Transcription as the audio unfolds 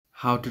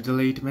How to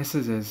delete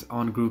messages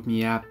on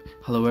GroupMe app.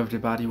 Hello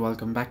everybody,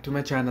 welcome back to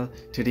my channel.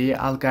 Today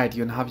I'll guide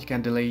you on how you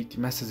can delete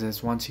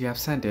messages once you have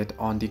sent it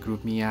on the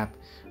GroupMe app.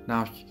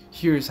 Now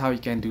here's how you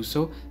can do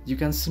so. You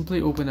can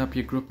simply open up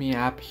your GroupMe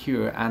app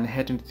here and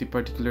head into the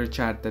particular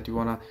chat that you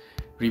want to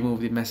remove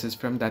the message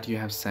from that you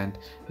have sent.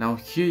 Now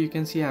here you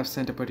can see I have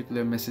sent a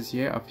particular message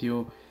here a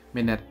few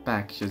minutes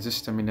back,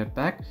 just a minute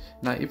back.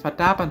 Now if I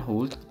tap and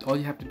hold, all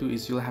you have to do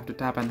is you'll have to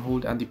tap and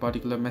hold on the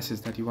particular message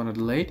that you want to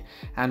delete,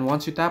 and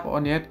once you tap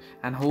on it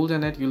and hold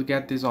on it, you'll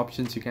get these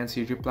options. You can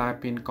see reply,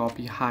 pin,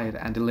 copy, hide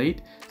and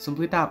delete.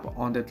 Simply tap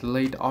on the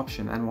delete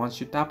option, and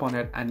once you tap on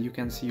it, and you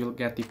can see you'll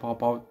get the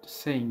pop-out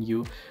saying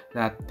you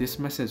that this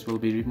message will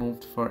be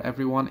removed for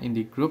everyone in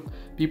the group.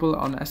 People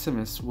on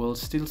SMS will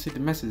still see the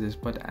messages,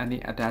 but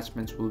any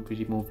attachments will be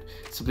removed.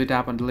 Simply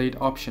tap on delete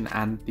option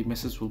and the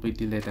message will be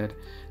deleted.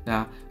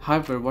 Now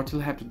however, what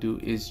you'll have to do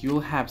is you'll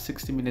have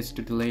 60 minutes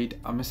to delete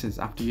a message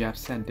after you have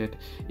sent it.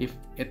 If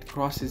it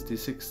crosses the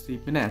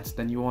 60 minutes,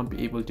 then you won't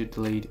be able to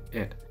delete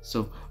it.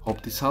 So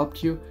hope this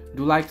helped you.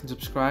 Do like and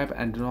subscribe,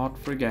 and do not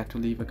forget to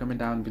leave a comment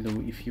down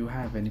below if you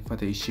have any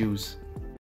further issues.